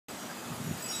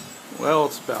Well,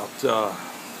 it's about oh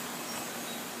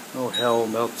hell,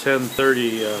 about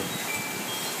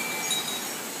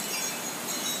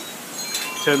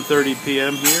 10:30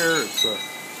 p.m. here. It's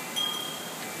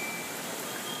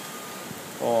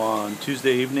on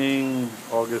Tuesday evening,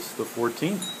 August the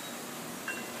 14th.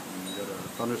 We got a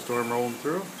thunderstorm rolling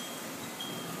through.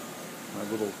 My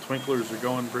little twinklers are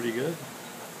going pretty good.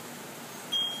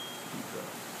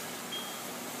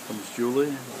 Comes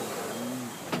Julie.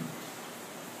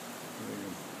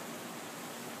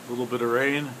 A little bit of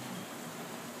rain.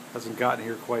 Hasn't gotten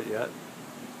here quite yet.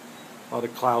 A lot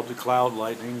of cloud to cloud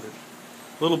lightning, but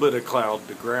a little bit of cloud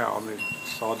to ground. We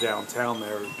saw downtown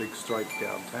there, a big strike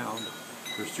downtown.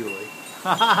 There's Julie.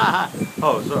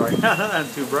 Oh, sorry. Not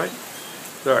too bright.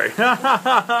 Sorry.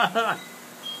 A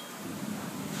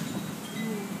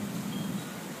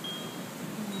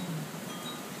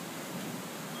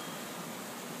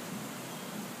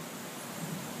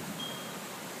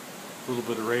little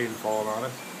bit of rain falling on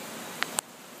us.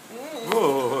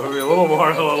 Whoa, maybe a little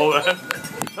more, a little bit.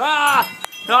 Ah!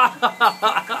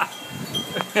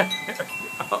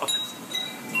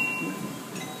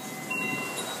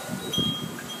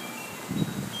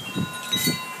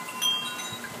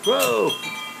 Whoa!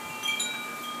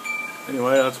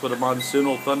 Anyway, that's what a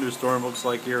monsoonal thunderstorm looks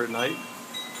like here at night.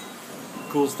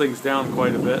 Cools things down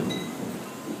quite a bit.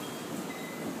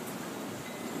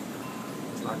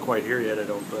 It's not quite here yet, I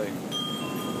don't think.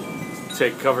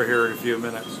 Take cover here in a few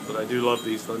minutes, but I do love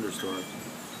these thunderstorms.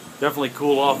 Definitely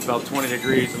cool off about 20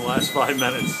 degrees in the last 5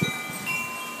 minutes.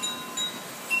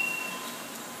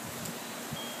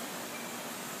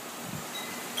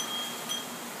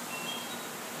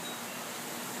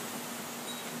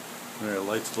 Alright, the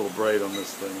light's a little bright on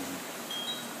this thing.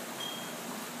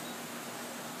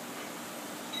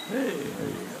 Hey, there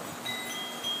you go.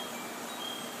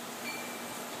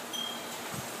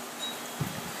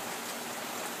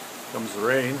 Comes the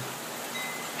rain.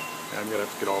 I'm going to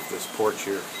have to get off this porch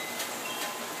here.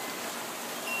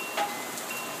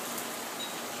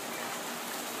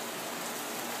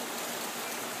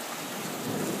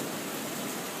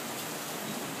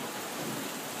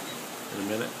 In a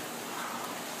minute.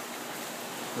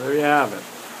 There you have it.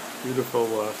 Beautiful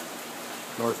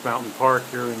North Mountain Park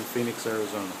here in Phoenix,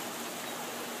 Arizona.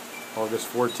 August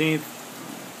 14th,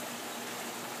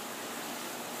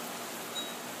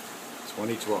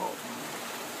 2012.